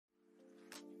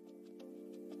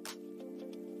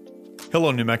Hello,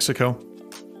 New Mexico.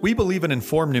 We believe an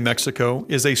informed New Mexico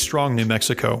is a strong New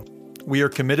Mexico. We are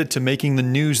committed to making the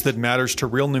news that matters to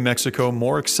real New Mexico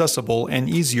more accessible and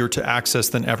easier to access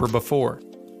than ever before.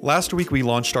 Last week, we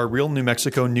launched our Real New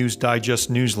Mexico News Digest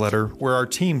newsletter, where our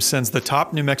team sends the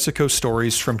top New Mexico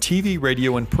stories from TV,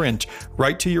 radio, and print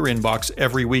right to your inbox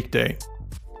every weekday.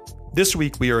 This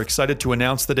week, we are excited to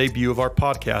announce the debut of our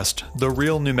podcast, the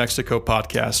Real New Mexico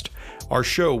Podcast. Our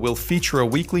show will feature a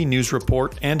weekly news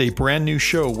report and a brand new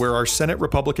show where our Senate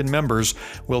Republican members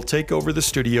will take over the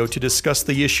studio to discuss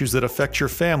the issues that affect your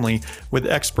family with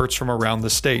experts from around the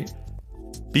state.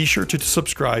 Be sure to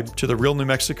subscribe to the Real New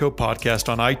Mexico Podcast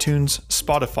on iTunes,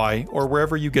 Spotify, or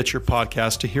wherever you get your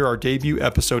podcast to hear our debut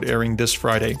episode airing this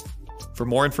Friday. For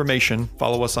more information,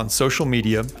 follow us on social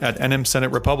media at NM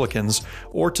Senate Republicans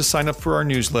or to sign up for our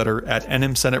newsletter at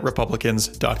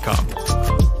nmsenaterepublicans.com.